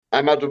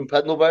I'm Adam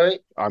Pendlebury.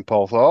 I'm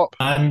Paul Thorpe.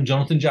 I'm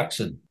Jonathan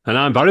Jackson. And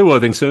I'm Barry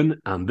Worthington,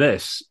 and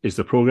this is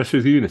the Progress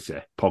with Unity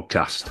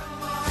podcast.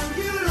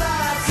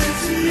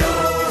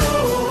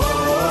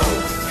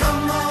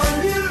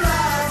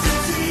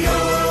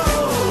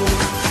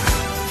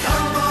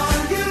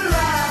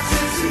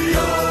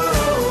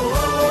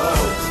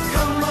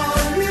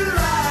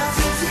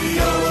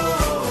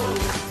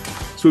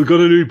 So we've got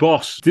a new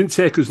boss. Didn't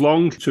take us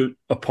long to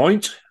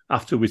appoint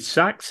after we'd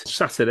sacked.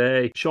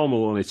 Saturday, Sean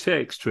Maloney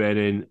takes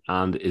training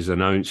and is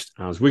announced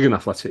as Wigan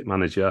Athletic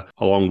manager,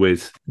 along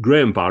with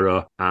Graham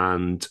Barrow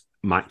and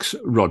Max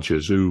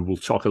Rogers, who we'll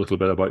talk a little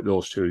bit about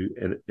those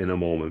two in a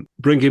moment.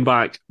 Bringing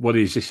back what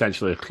is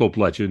essentially a club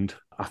legend,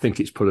 I think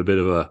it's put a bit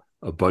of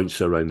a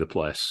bounce around the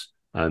place.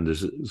 And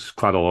there's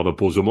quite a lot of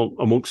buzz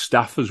amongst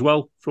staff as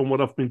well, from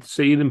what I've been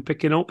seeing and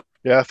picking up.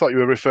 Yeah, I thought you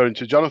were referring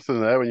to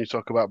Jonathan there when you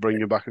talk about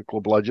bringing back a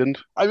club legend.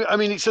 I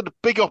mean, it's a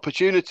big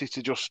opportunity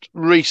to just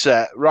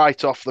reset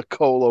right off the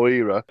Colo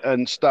era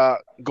and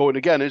start going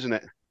again, isn't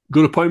it?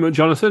 Good appointment,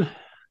 Jonathan.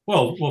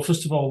 Well,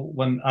 first of all,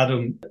 when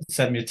Adam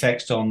sent me a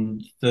text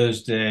on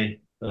Thursday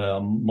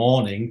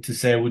morning to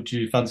say, would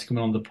you fancy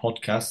coming on the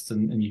podcast?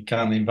 And you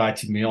kindly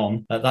invited me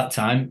on. At that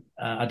time,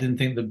 I didn't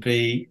think there'd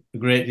be a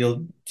great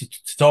deal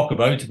to talk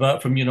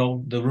about from,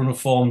 the run of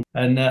form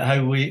and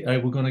how we're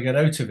going to get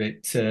out of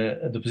it,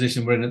 at the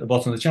position we're in at the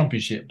bottom of the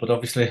Championship. But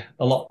obviously,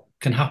 a lot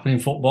can happen in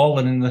football,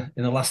 and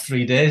in the last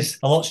 3 days,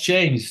 a lot's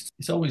changed.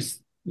 It's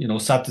always,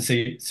 sad to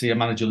see a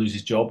manager lose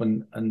his job,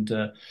 and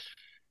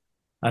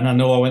I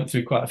know I went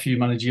through quite a few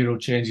managerial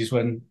changes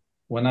when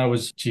I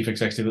was chief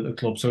executive at the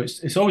club. So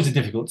it's always a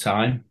difficult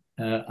time.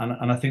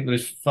 And I think there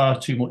is far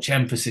too much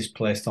emphasis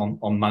placed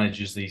on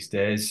managers these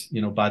days,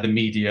 by the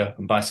media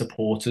and by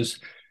supporters.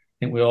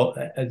 I think we all,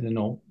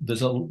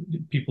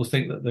 people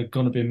think that they're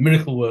going to be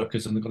miracle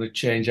workers and they're going to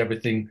change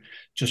everything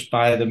just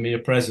by the mere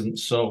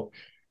presence. So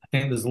I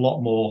think there's a lot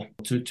more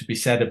to be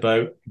said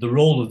about the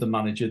role of the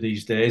manager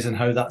these days and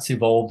how that's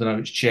evolved and how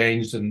it's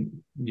changed,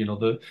 and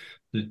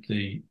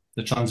the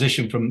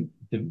transition from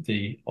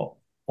the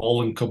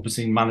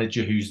all-encompassing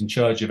manager who's in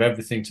charge of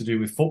everything to do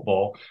with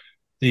football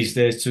these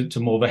days to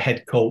more of a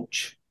head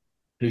coach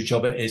whose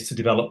job it is to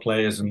develop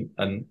players and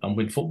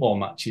win football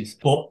matches.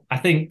 But I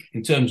think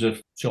in terms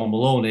of Sean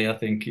Maloney, I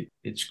think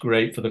it's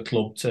great for the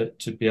club to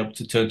be able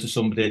to turn to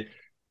somebody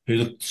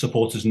who the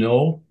supporters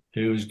know,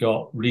 who's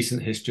got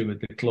recent history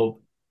with the club,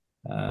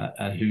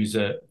 and who's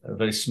a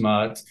very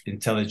smart,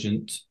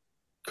 intelligent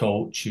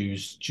coach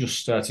who's just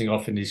starting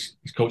off in his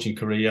coaching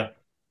career.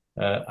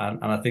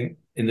 And I think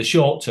in the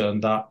short term,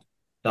 that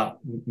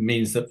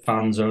means that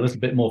fans are a little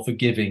bit more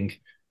forgiving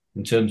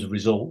in terms of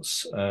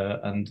results,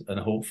 and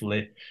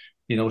hopefully,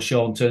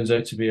 Sean turns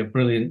out to be a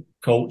brilliant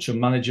coach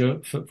and manager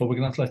for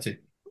Wigan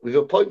Athletic. We've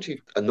appointed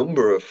a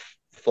number of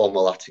former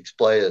Latics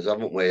players,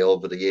 haven't we,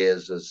 over the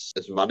years as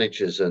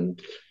managers,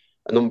 and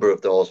a number of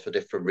those for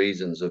different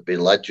reasons have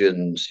been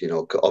legends.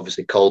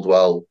 Obviously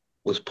Caldwell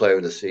was player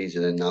of the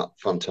season in that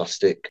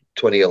fantastic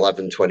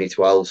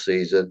 2011-2012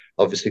 season.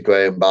 Obviously,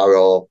 Graham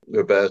Barrow,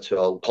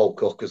 Roberto, Paul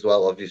Cook as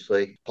well,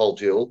 obviously. Paul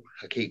Jewell,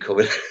 I keep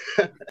coming.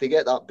 To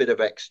get that bit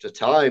of extra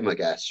time, I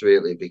guess,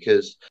 really,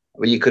 because,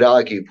 you could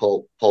argue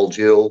Paul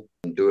Jewell,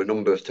 there were a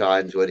number of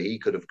times when he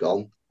could have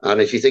gone.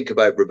 And if you think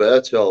about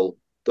Roberto,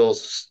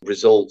 those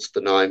results,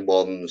 the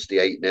 9-1s, the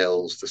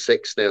 8-0s, the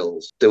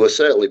 6-0s, there were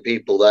certainly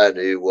people then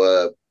who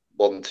were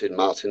wanting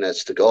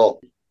Martinez to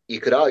go. You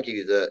could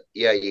argue that,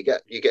 you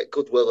get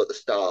goodwill at the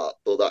start,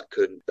 but that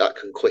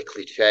can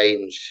quickly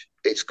change.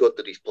 It's good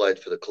that he's played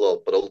for the club,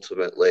 but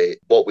ultimately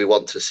what we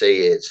want to see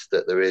is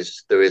that there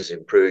is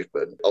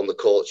improvement on the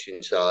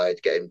coaching side,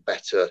 getting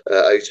better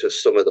out of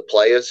some of the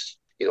players,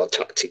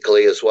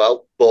 tactically as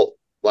well. But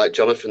like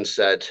Jonathan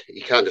said,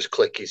 he can't just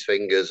click his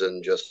fingers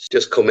and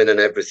just come in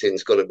and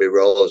everything's going to be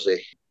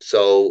rosy.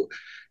 So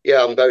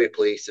yeah, I'm very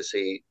pleased to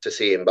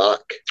see him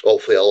back.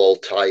 Hopefully it'll all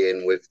tie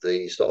in with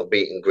the sort of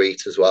meet and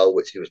greet as well,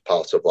 which he was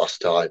part of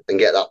last time, and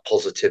get that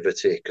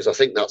positivity, because I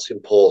think that's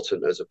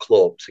important as a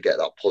club, to get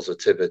that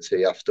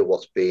positivity after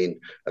what's been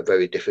a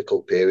very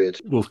difficult period.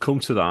 We'll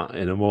come to that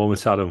in a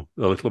moment, Adam.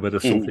 A little bit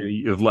of something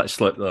you've let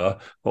slip there,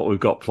 what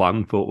we've got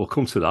planned, but we'll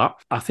come to that.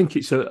 I think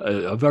it's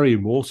a very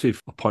emotive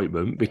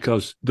appointment,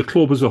 because the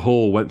club as a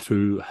whole went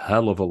through a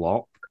hell of a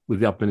lot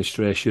with the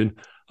administration,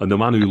 and the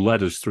man who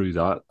led us through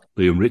that,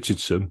 Liam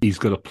Richardson, he's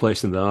got a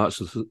place in the hearts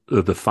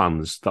of the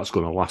fans that's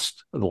going to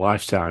last a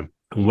lifetime.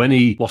 And when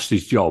he lost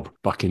his job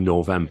back in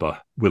November,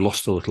 we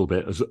lost a little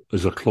bit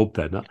as a club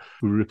then.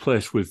 We were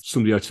replaced with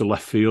somebody out of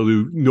left field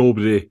who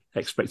nobody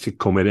expected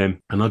coming in.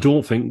 And I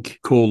don't think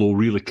Colo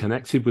really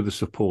connected with the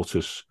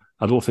supporters.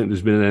 I don't think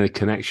there's been any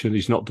connection.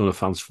 He's not done a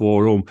fans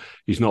forum.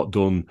 He's not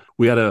done...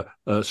 We had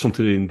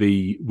something in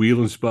the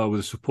Whelan's Bar with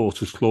the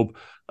supporters club,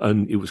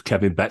 and it was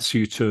Kevin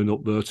Betsy who turned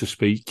up there to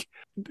speak.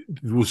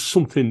 There was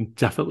something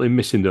definitely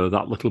missing there,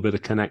 that little bit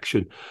of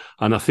connection.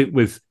 And I think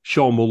with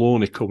Sean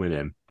Maloney coming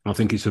in, I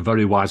think it's a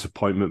very wise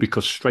appointment,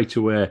 because straight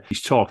away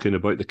he's talking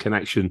about the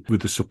connection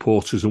with the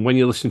supporters. And when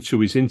you listen to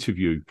his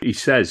interview, he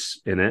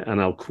says in it,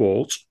 and I'll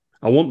quote,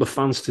 I want the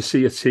fans to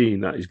see a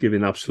team that is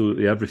giving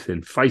absolutely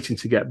everything, fighting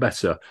to get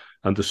better,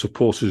 and the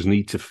supporters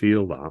need to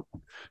feel that.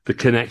 The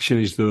connection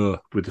is there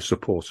with the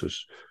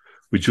supporters.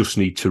 We just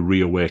need to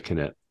reawaken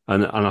it.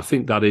 And I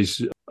think that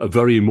is a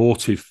very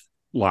emotive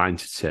line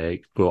to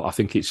take, but I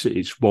think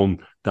it's one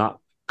that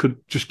could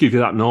just give you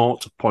that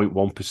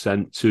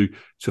 0.1%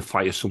 to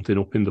fire something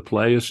up in the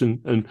players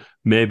and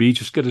maybe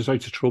just get us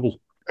out of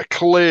trouble.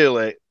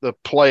 Clearly, the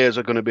players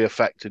are going to be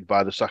affected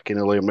by the sacking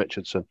of Liam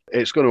Richardson.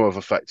 It's going to have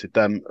affected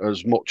them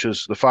as much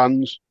as the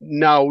fans.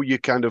 Now you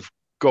kind of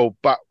go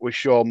back with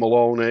Sean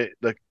Maloney.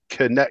 The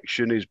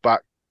connection is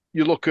back.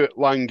 You look at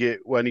Langit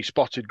when he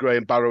spotted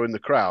Graham Barrow in the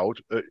crowd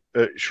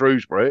at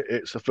Shrewsbury.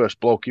 It's the first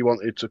bloke he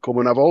wanted to come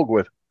and have a hug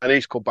with. And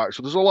he's come back.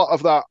 So there's a lot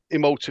of that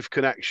emotive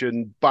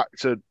connection back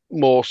to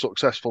more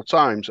successful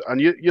times. And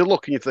you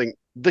look and you think,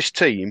 this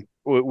team,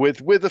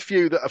 with a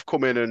few that have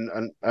come in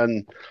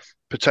and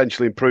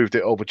potentially improved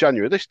it over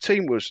January, this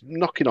team was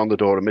knocking on the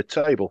door of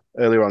mid-table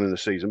earlier on in the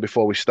season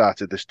before we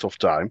started this tough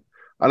time.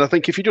 And I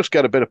think if you just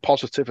get a bit of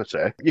positivity,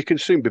 you can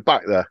soon be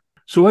back there.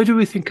 So how do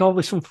we think all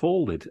this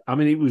unfolded? I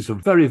mean, it was a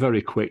very,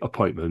 very quick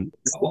appointment.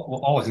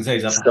 All I can say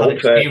is I've had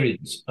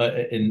experience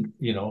in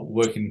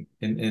working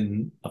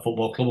in a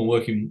football club and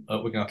working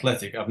at Wigan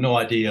Athletic. I have no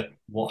idea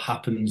what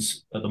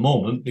happens at the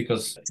moment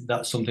because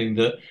that's something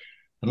that,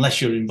 unless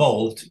you're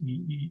involved,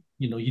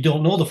 you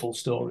don't know the full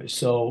story.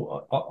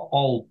 So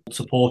all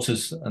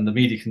supporters and the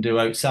media can do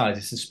outside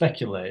is to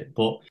speculate.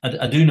 But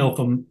I do know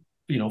from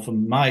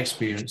my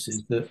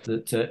experiences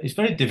that it's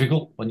very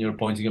difficult when you're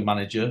appointing a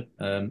manager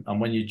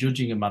and when you're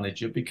judging a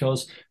manager,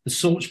 because there's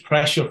so much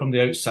pressure from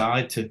the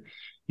outside to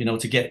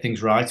get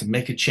things right and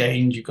make a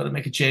change. You've got to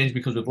make a change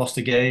because we've lost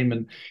a game,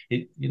 and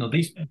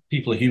these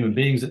people are human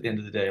beings at the end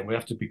of the day, and we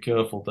have to be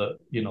careful that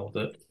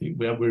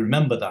we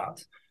remember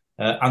that.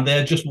 And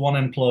they're just one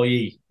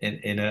employee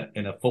in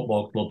a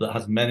football club that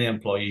has many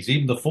employees.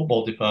 Even the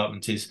football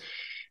department is,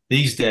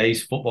 these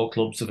days, football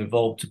clubs have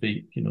evolved to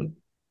be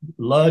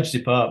large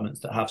departments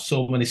that have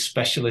so many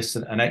specialists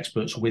and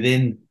experts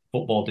within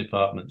football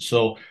departments.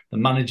 So the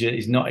manager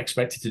is not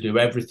expected to do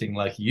everything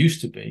like he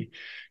used to be.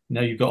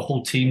 Now you've got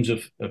whole teams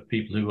of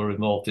people who are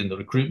involved in the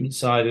recruitment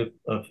side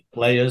of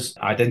players,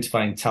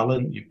 identifying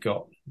talent. You've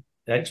got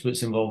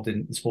experts involved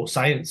in sports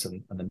science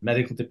and the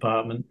medical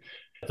department,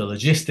 the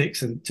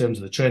logistics in terms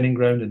of the training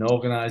ground and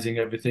organising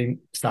everything,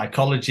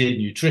 psychology,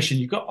 nutrition.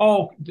 You've got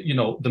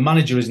the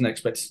manager isn't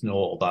expected to know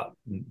all that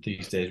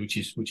these days,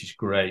 which is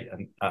great.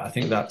 And I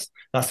think that's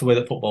the way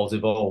that football's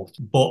evolved.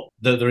 But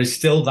there is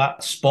still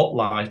that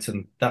spotlight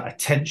and that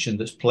attention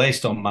that's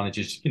placed on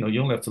managers. You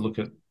only have to look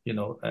at,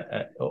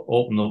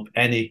 open up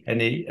any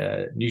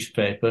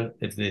newspaper,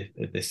 if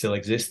they still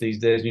exist these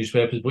days,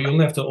 newspapers, but you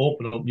only have to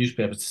open up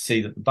newspapers to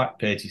see that the back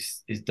page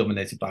is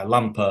dominated by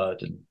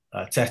Lampard and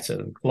Arteta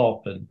and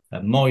Klopp and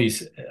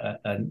Moyes,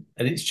 and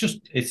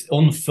it's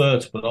unfair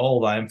to put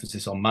all that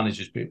emphasis on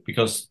managers,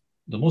 because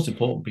the most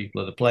important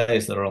people are the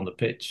players that are on the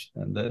pitch,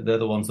 and they're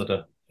the ones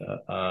that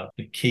are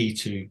the key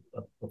to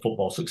a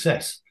football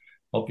success.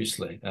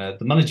 Obviously, the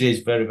manager is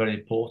very, very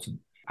important,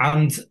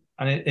 and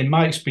in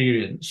my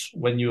experience,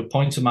 when you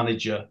appoint a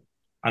manager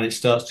and it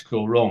starts to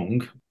go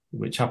wrong,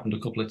 which happened a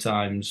couple of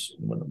times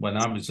when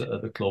I was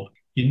at the club,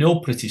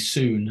 pretty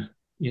soon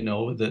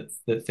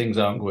that things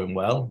aren't going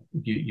well.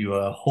 You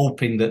are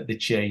hoping that they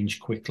change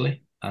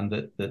quickly and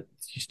that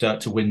you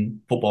start to win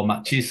football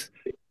matches,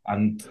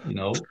 and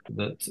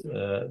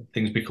that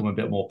things become a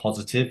bit more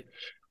positive.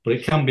 But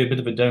it can be a bit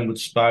of a downward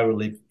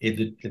spiral if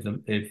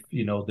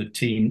the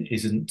team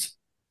isn't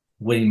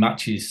winning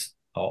matches,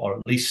 or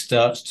at least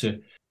starts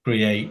to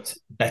create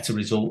better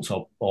results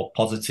or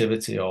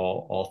positivity,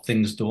 or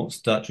things don't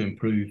start to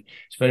improve.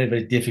 It's very,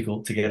 very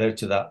difficult to get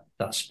out of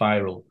that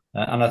spiral.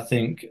 And I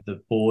think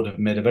the board have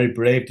made a very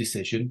brave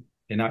decision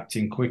in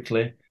acting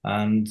quickly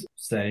and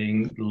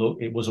saying, look,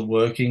 it wasn't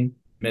working,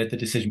 made the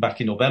decision back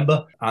in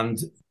November. And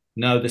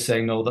now they're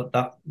saying, no,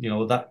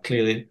 that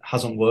clearly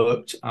hasn't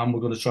worked and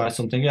we're going to try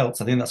something else.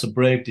 I think that's a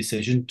brave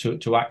decision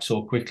to act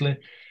so quickly.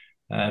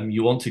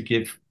 You want to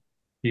give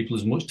people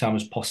as much time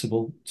as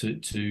possible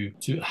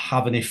to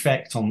have an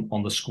effect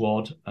on the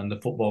squad and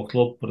the football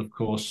club. But of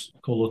course,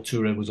 Kolo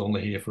Toure was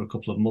only here for a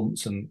couple of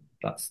months, and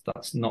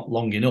that's not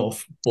long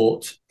enough.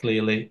 But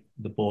clearly,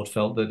 the board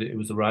felt that it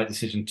was the right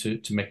decision to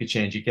make a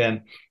change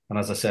again. And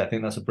as I say, I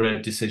think that's a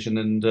brave decision,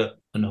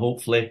 and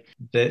hopefully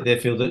they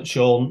feel that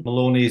Sean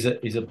Maloney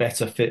is a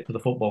better fit for the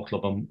football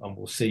club, and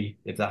we'll see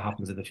if that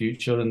happens in the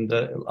future. And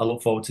I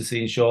look forward to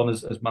seeing Sean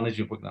as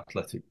manager of Wigan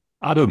Athletic.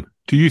 Adam,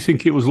 do you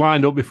think it was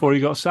lined up before he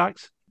got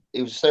sacked?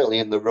 He was certainly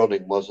in the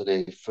running, wasn't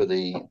he, for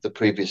the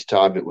previous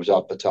time it was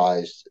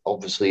advertised.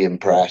 Obviously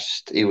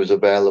impressed. He was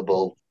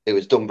available. It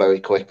was done very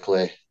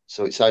quickly.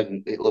 So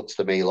it looks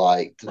to me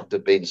like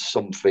there'd been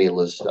some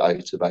feelers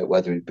out about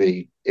whether he'd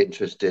be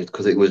interested,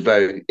 because it was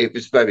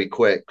very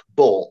quick.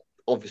 But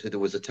obviously there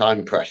was a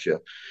time pressure.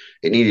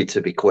 It needed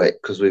to be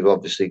quick because we've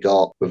got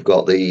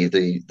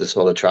the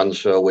sort of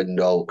transfer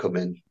window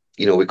coming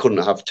we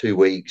couldn't have 2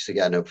 weeks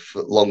again of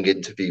long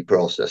interview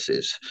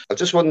processes. I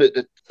just wanted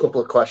a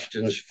couple of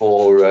questions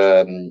for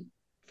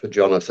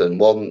Jonathan.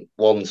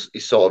 One's he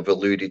sort of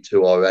alluded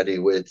to already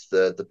with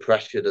the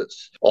pressure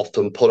that's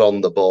often put on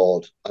the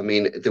board. I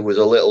mean, there was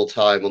a little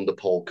time under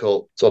Paul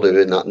Cook, sort of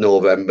in that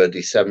November,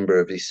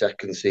 December of his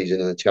second season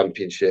in the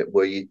Championship,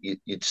 where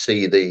you'd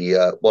see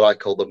the what I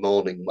call the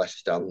moaning West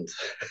Stand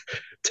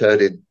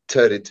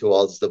turning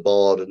towards the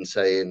board and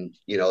saying,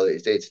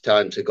 it's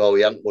time to go.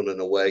 He hadn't won an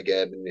away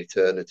game in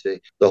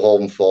eternity. The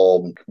home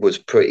form was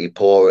pretty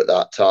poor at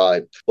that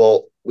time,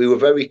 but we were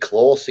very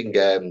close in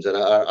games. And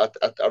I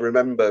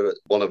remember at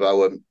one of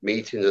our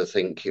meetings,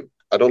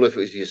 I don't know if it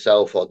was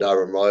yourself or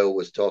Darren Royal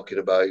was talking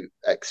about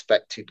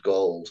expected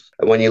goals.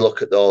 And when you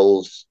look at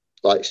those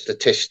like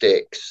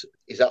statistics,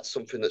 is that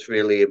something that's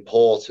really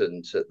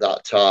important at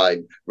that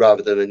time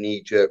rather than a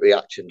knee-jerk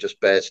reaction just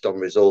based on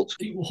results?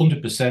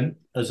 100%.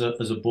 As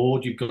a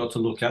board, you've got to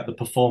look at the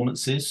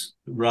performances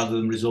rather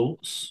than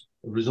results.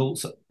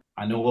 Results,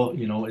 I know,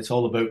 it's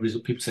all about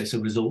results. People say it's a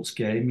results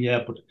game,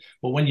 yeah, but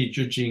when you're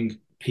judging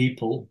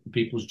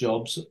people's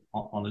jobs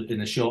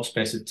in a short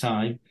space of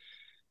time,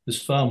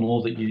 there's far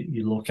more that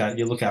you look at.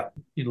 You look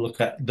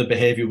at the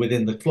behaviour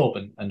within the club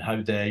and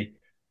how they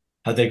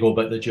go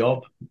about their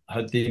job,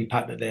 how the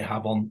impact that they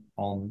have on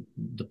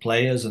the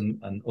players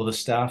and other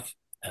staff,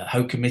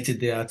 how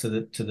committed they are to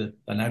the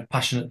and how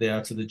passionate they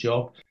are to the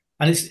job.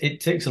 And it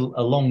takes a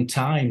long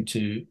time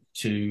to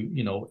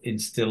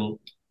instill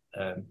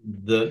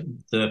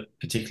the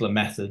particular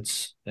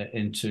methods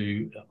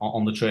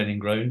on the training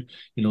ground.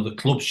 The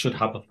club should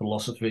have a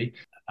philosophy,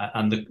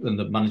 and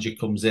the manager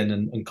comes in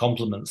and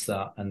complements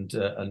that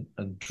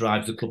and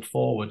drives the club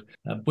forward.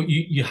 But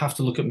you have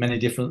to look at many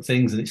different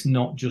things, and it's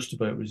not just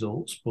about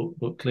results.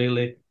 But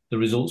clearly the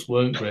results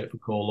weren't great for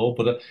Colo.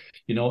 But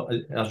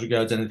as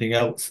regards anything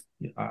else,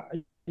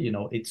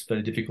 it's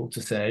very difficult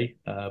to say.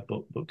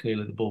 But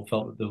clearly the board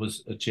felt that there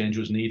was a change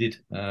was needed.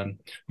 But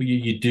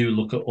you do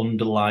look at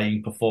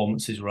underlying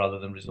performances rather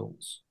than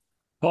results.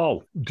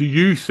 Paul, do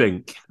you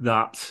think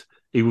that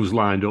he was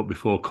lined up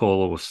before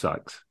Colo was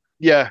sacked?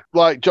 Yeah,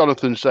 like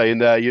Jonathan's saying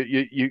there,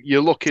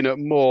 you're looking at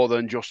more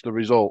than just the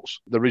results.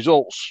 The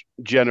results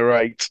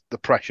generate the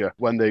pressure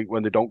when they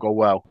don't go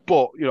well.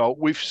 But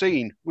we've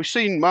seen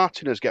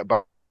Martinez get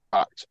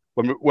backed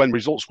when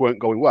results weren't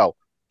going well.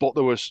 But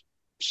there was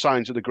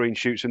signs of the green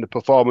shoots in the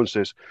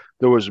performances.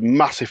 There was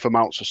massive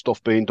amounts of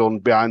stuff being done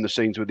behind the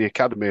scenes with the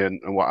academy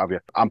and what have you,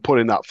 and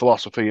putting that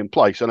philosophy in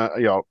place. And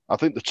I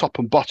think the top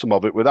and bottom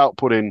of it, without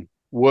putting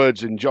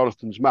words in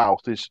Jonathan's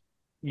mouth, is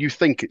you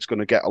think it's going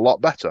to get a lot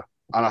better.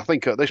 And I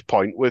think at this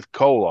point with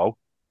Colo,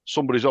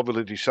 somebody's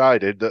obviously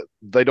decided that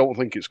they don't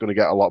think it's going to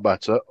get a lot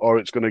better, or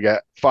it's going to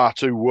get far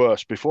too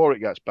worse before it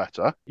gets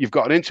better. You've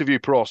got an interview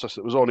process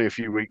that was only a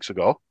few weeks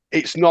ago.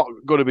 It's not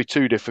going to be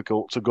too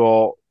difficult to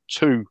go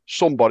to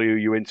somebody who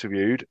you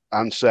interviewed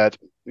and said,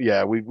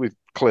 yeah, we've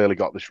clearly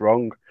got this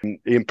wrong. And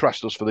he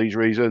impressed us for these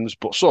reasons,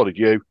 but so did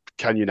you.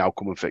 Can you now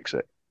come and fix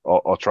it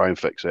or try and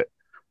fix it?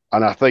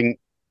 And I think,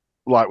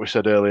 like we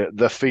said earlier,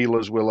 the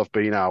feelers will have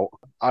been out.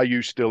 Are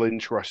you still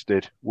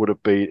interested? Would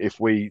have been if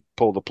we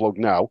pull the plug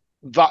now.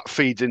 That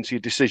feeds into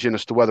your decision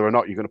as to whether or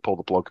not you're going to pull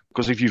the plug.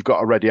 Because if you've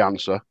got a ready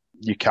answer,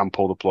 you can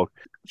pull the plug.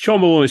 Sean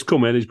Maloney's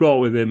come in. He's brought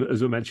with him,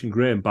 as I mentioned,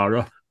 Graham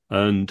Barra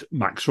and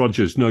Max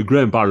Rogers. Now,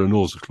 Graham Barra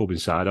knows the club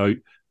inside out.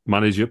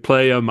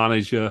 Player,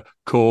 manager,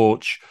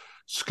 coach,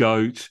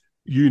 scout,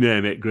 you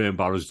name it, Graham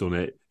Barra's done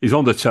it. He's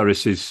on the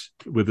terraces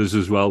with us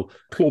as well.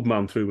 Club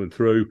man through and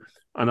through.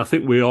 And I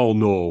think we all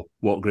know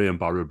what Graham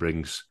Barra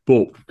brings.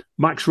 But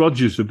Max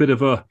Rogers, a bit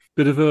of a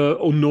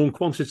unknown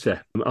quantity.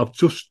 I've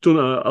just done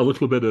a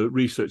little bit of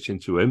research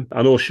into him.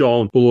 I know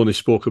Sean Maloney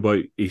spoke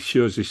about he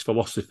shares his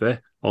philosophy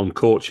on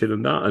coaching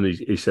and that, and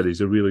he said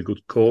he's a really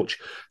good coach.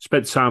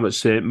 Spent time at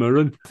St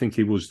Mirren. I think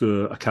he was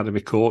the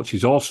academy coach.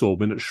 He's also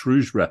been at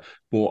Shrewsbury,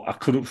 but I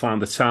couldn't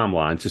find the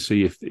timeline to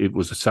see if it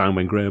was a time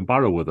when Graham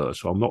Barra was there,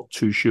 so I'm not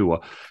too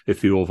sure if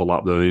they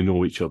overlap there and they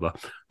know each other.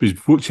 But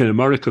he's worked in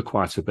America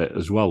quite a bit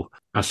as well.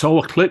 I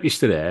saw a clip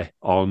yesterday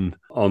on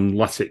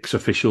Latics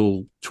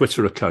official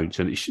Twitter account,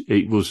 and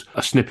it was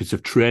a snippet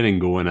of training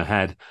going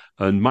ahead,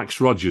 and Max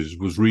Rogers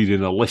was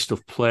reading a list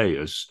of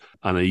players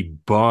and he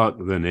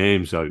barked their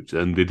names out,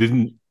 and they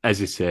didn't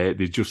hesitate.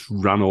 They just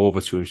ran over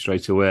to him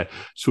straight away.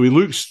 So he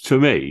looks to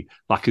me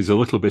like he's a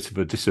little bit of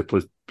a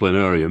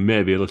disciplinarian,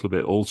 maybe a little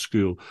bit old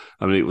school.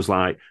 I mean, it was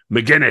like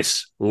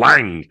McGuinness,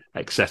 Lang,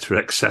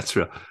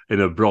 etc.,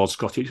 in a broad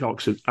Scottish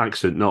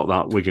accent, not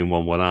that Wigan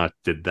one when I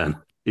did then.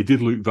 He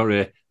did look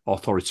very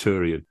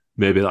authoritarian.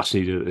 Maybe that's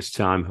needed at this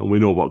time. And we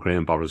know what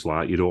Graham Barra's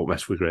like. You don't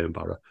mess with Graham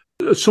Barra.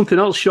 Something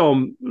else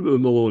Sean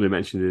Maloney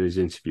mentioned in his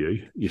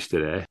interview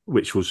yesterday,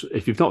 which was,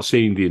 if you've not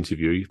seen the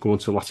interview, you go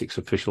onto Latics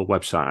official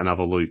website and have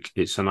a look.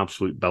 It's an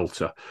absolute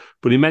belter.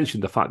 But he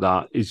mentioned the fact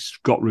that he's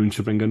got room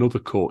to bring another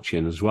coach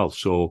in as well.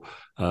 So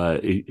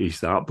he's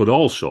that. But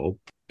also,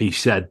 he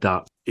said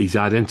that he's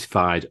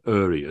identified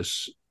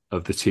areas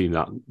of the team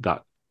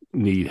that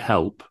need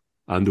help,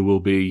 and there will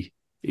be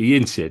he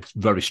hinted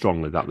very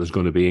strongly that there's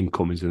going to be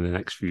incomings in the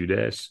next few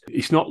days.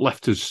 It's not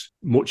left us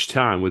much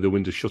time with the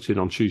window shut in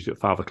on Tuesday at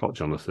 5 o'clock,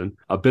 Jonathan.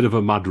 A bit of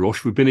a mad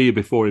rush. We've been here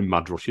before in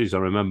mad rushes. I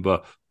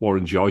remember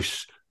Warren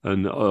Joyce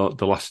and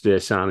the last day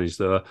signings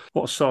there.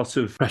 What sort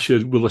of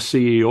pressure will the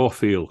CEO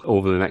feel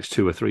over the next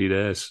 2 or 3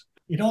 days?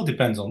 It all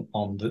depends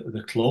on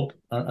the club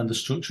and the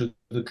structure of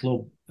the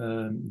club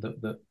where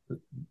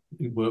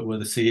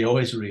the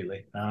CEO is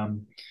really.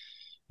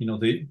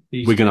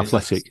 Wigan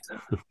Athletic.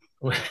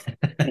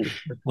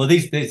 Well,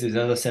 these days, as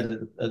I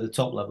said, at the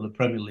top level of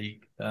Premier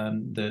League,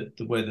 the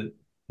way that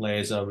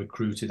players are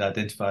recruited,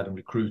 identified and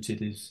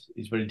recruited is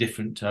very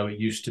different to how it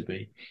used to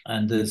be.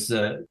 And there's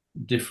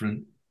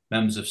different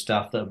members of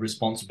staff that have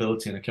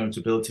responsibility and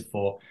accountability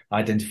for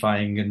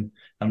identifying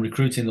and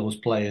recruiting those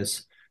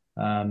players.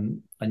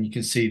 And you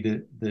can see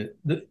that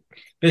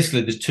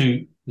basically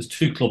there's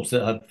two clubs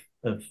that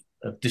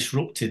have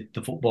disrupted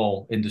the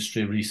football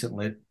industry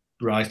recently.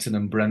 Brighton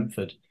and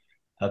Brentford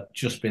have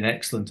just been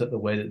excellent at the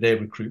way that they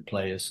recruit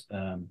players,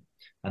 and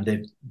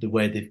the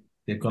way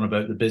they've gone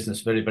about the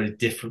business very, very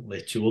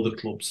differently to other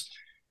clubs.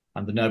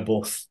 And they're now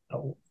both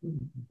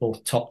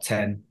top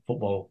 10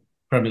 football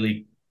Premier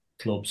League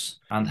clubs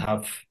and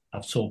have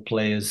sold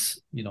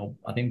players.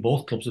 I think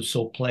both clubs have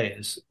sold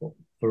players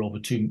for over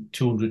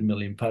 £200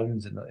 million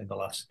in the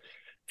last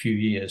few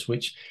years,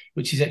 which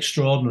is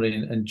extraordinary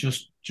and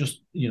just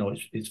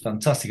it's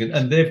fantastic.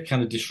 And they've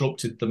kind of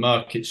disrupted the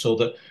market so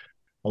that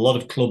a lot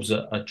of clubs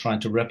are trying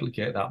to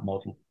replicate that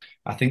model.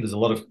 I think there's a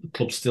lot of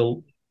clubs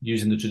still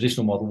using the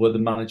traditional model where the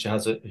manager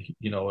has a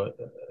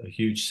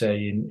huge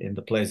say in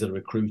the players that are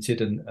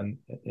recruited and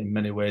in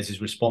many ways is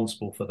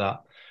responsible for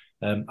that.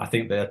 I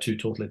think they are two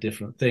totally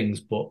different things,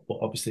 but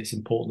obviously it's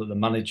important that the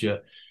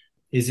manager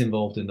is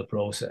involved in the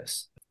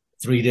process.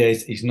 3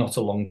 days is not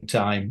a long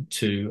time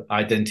to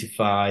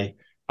identify,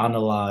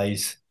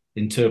 analyse,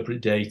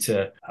 interpret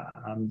data,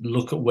 and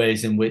look at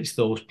ways in which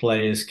those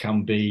players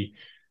can be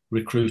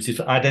recruited,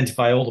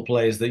 identify all the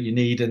players that you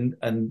need and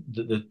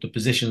the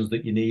positions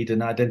that you need,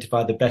 and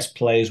identify the best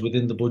players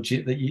within the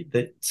budget that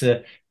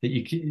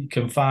you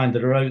can find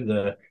that are out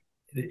there.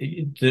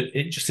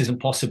 It just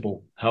isn't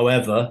possible.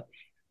 However,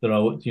 there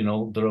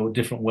are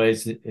different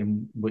ways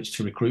in which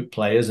to recruit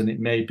players, and it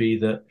may be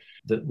that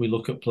we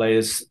look at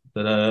players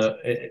that are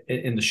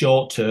in the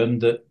short term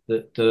that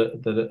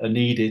are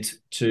needed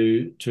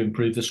to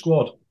improve the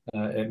squad.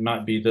 It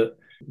might be that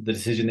the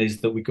decision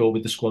is that we go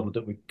with the squad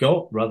that we've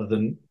got rather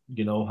than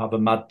have a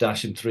mad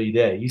dash in 3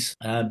 days,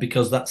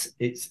 because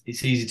it's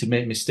easy to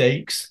make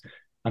mistakes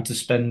and to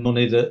spend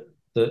money that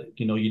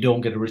you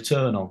don't get a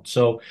return on.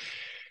 So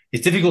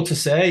it's difficult to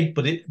say,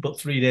 but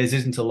 3 days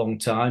isn't a long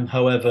time.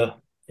 However,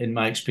 in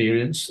my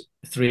experience,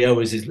 3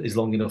 hours is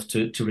long enough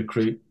to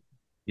recruit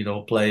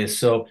players.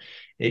 So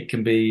it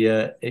can be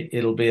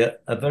it'll be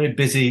a very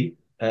busy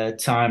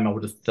time, I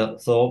would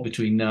have thought,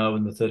 between now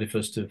and the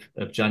 31st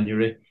of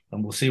January,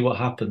 and we'll see what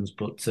happens.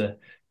 But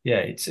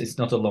it's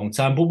not a long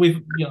time. But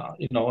we've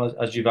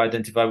as you've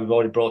identified, we've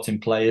already brought in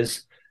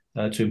players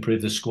to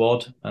improve the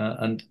squad,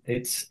 and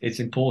it's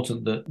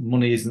important that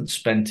money isn't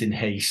spent in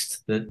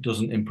haste that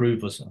doesn't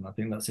improve us, and I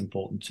think that's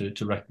important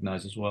to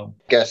recognise as well.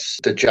 I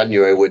guess the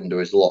January window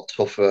is a lot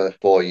tougher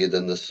for you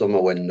than the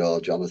summer window,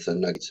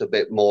 Jonathan. It's a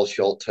bit more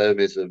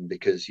short-termism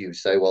because you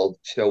say, well,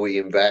 shall we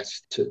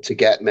invest to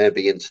get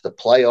maybe into the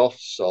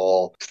playoffs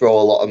or throw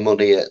a lot of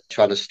money at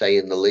trying to stay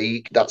in the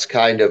league? That's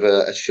kind of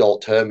a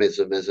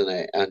short-termism, isn't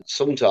it? And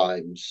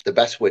sometimes the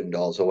best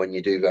windows are when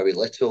you do very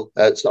little.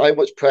 So how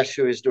much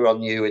pressure is there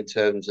on you in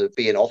terms of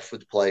being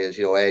offered players,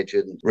 your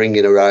agent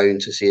ringing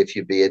around to see if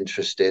you'd be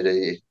interested?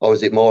 Or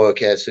is it more a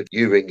case of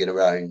you ringing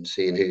around,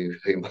 seeing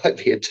who might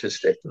be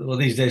interested? Well,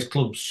 these days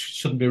clubs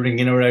shouldn't be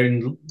ringing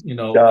around,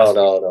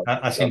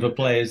 asking for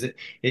players.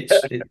 It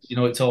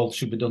all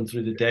should be done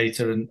through the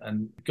data,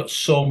 and got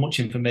so much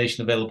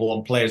information available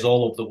on players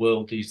all over the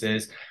world these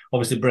days.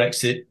 Obviously,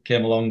 Brexit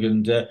came along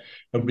and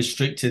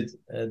restricted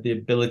the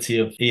ability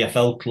of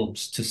EFL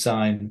clubs to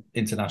sign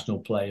international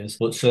players.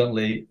 But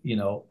certainly,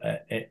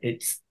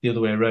 it's the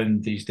other way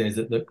around these days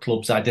that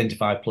clubs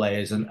identify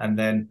players and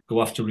then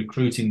go after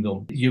recruiting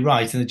them. You're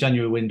right, in the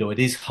January window, it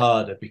is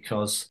harder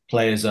because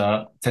players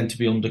tend to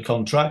be under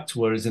contract,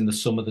 whereas in the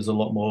summer, there's a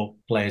lot more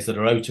players that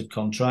are out of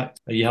contract.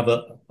 You have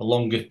a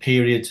longer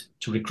period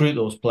to recruit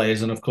those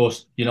players. And of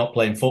course, you're not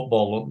playing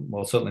football,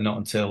 well, certainly not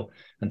until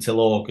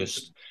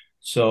August.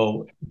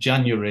 So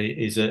January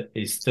is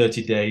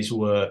 30 days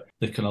where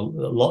a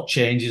lot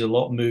changes, a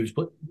lot moves,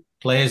 but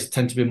players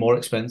tend to be more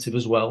expensive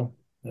as well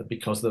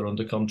because they're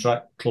under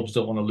contract. Clubs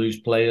don't want to lose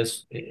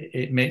players.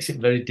 It makes it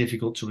very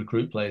difficult to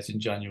recruit players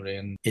in January,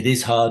 and it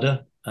is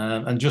harder.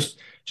 And just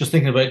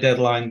thinking about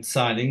deadline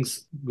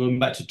signings, going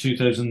back to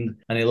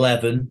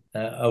 2011,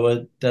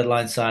 our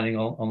deadline signing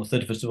on the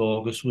 31st of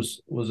August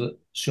was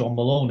Sean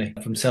Maloney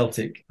from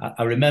Celtic.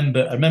 I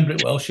remember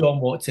it well. Sean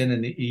walked in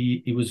and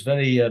he was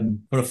very,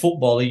 for a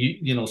footballer,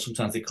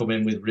 sometimes they come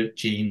in with ripped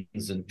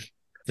jeans and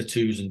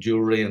tattoos and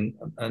jewellery,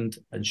 and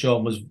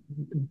Sean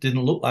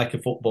didn't look like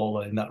a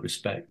footballer in that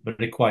respect.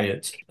 Very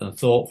quiet and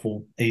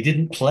thoughtful. He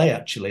didn't play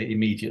actually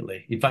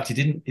immediately. In fact, he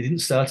didn't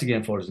start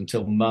again for us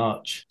until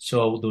March.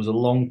 So there was a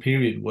long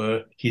period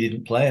where he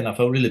didn't play, and I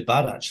felt really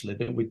bad actually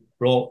that we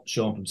brought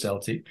Sean from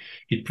Celtic.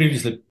 He'd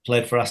previously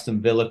played for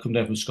Aston Villa, come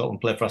down from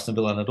Scotland, played for Aston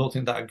Villa, and I don't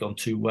think that had gone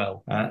too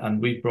well.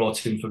 And we brought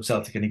him from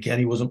Celtic, and again,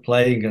 he wasn't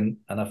playing, and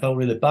I felt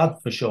really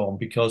bad for Sean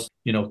because,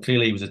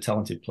 clearly he was a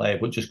talented player,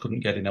 but just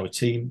couldn't get in our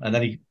team. And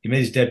then he made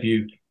his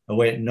debut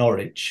away at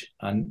Norwich,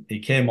 and he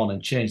came on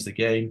and changed the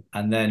game.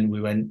 And then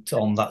we went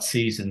on that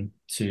season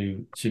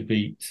to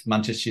beat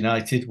Manchester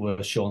United,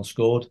 where Sean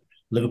scored,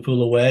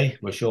 Liverpool away,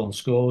 where Sean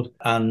scored,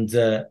 and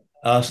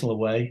Arsenal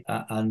away,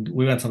 and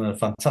we went on a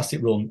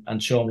fantastic run,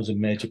 and Sean was a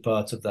major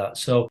part of that.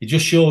 So it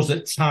just shows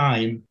that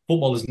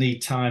footballers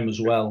need time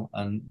as well,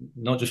 and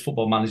not just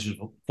football managers,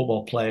 but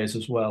football players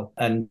as well.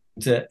 And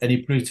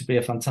he proved to be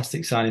a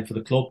fantastic signing for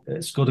the club.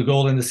 Scored a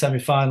goal in the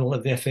semi-final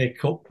of the FA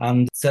Cup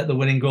and set the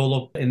winning goal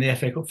up in the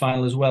FA Cup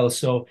final as well.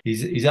 So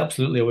he's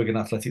absolutely a Wigan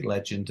Athletic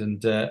legend,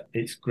 and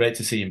it's great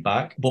to see him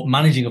back. But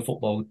managing a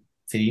football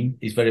team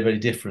is very, very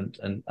different,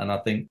 and I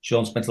think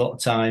Sean spent a lot of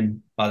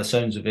time, by the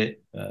sounds of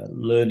it,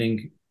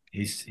 learning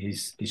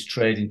his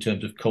trade in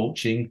terms of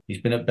coaching.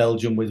 He's been at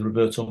Belgium with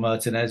Roberto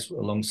Martinez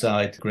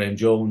alongside Graham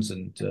Jones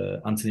and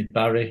Anthony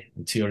Barry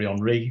and Thierry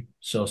Henry.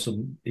 So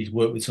he's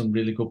worked with some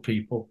really good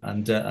people,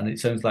 and it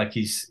sounds like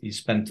he's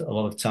spent a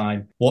lot of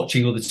time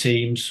watching other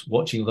teams,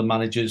 watching other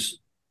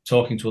managers,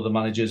 talking to other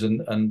managers,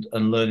 and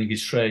learning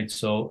his trade.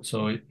 So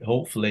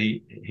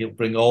hopefully he'll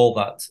bring all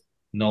that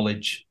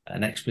knowledge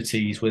and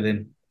expertise with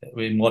him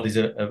in what is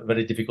a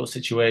very difficult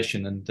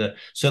situation, and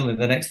certainly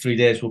the next 3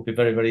 days will be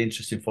very, very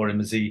interesting for him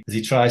as he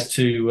tries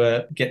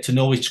to get to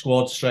know his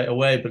squad straight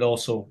away, but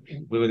also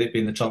with it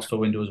being the transfer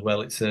window as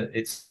well,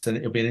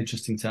 it'll be an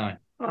interesting time.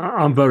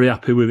 I'm very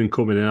happy with him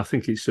coming in. I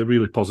think it's a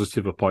really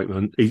positive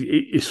appointment.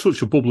 He's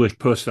such a bubbly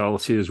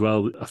personality as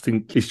well. I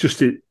think he's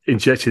just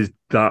injected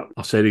that,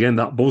 I'll say it again,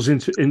 that buzz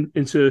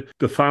into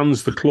the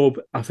fans, the club.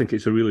 I think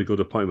it's a really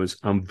good appointment.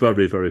 I'm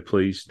very, very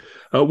pleased.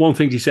 One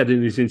thing he said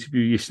in his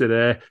interview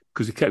yesterday,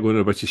 because he kept going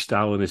about his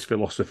style and his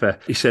philosophy,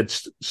 he said,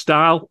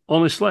 style,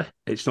 honestly,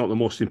 it's not the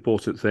most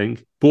important thing.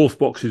 Both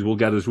boxes will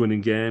get us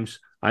winning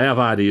games. I have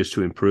ideas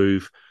to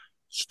improve.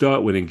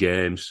 Start winning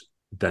games,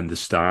 then the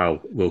style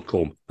will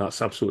come.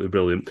 That's absolutely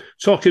brilliant.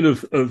 Talking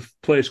of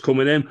players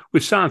coming in,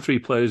 we've signed 3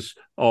 players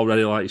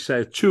already, like you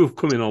said. 2 have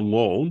come in on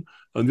loan,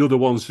 and the other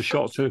one's a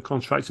short-term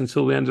contract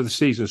until the end of the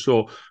season,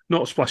 so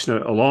not splashing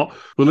out a lot.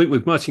 We're linked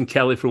with Martin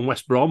Kelly from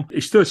West Brom.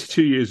 He's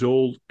 32 years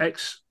old,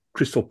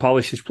 Crystal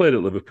Palace. He's played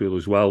at Liverpool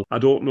as well. I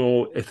don't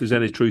know if there's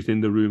any truth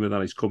in the rumour that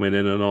he's coming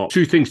in or not.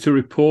 2 things to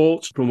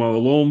report from our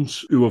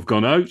loans who have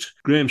gone out.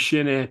 Graham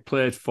Shinney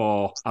played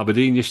for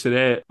Aberdeen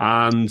yesterday,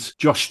 and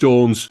Josh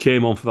Stones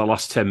came on for the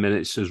last 10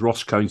 minutes as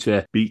Ross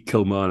County beat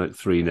Kilmarnock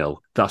 3-0.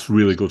 That's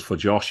really good for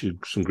Josh.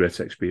 Some great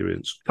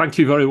experience. Thank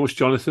you very much,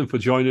 Jonathan, for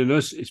joining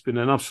us. It's been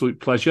an absolute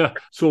pleasure.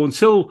 So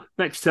until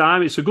next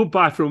time, it's a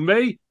goodbye from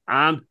me,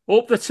 and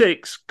up the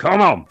ticks. Come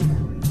on.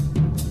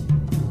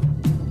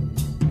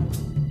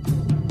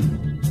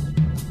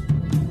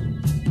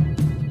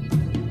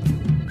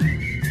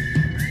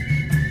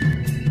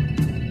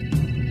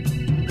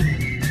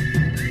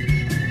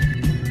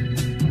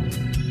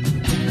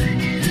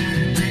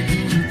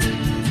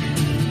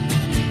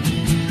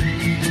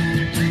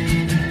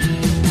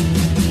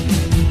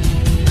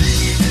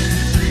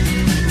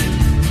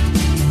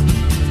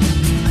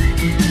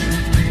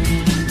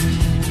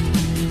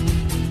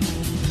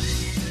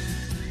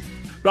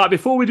 Right,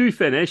 before we do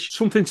finish,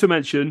 something to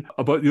mention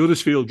about the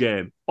Huddersfield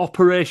game.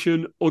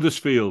 Operation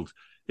Huddersfield.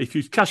 If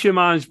you cast your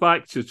minds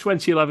back to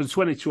 2011,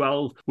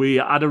 2012, we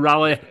had a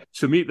rally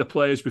to meet the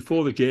players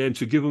before the game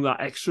to give them that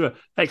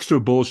extra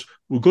buzz.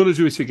 We're going to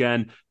do it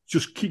again.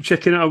 Just keep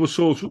checking out our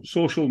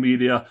social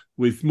media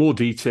with more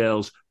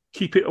details.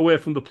 Keep it away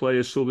from the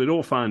players so they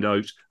don't find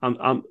out.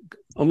 And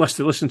unless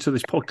they listen to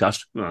this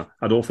podcast,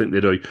 I don't think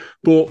they do.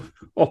 But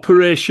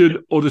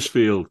Operation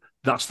Huddersfield.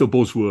 That's the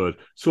buzzword.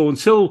 So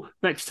until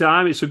next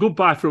time, it's a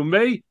goodbye from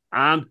me,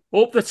 and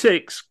up the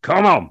ticks.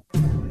 Come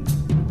on.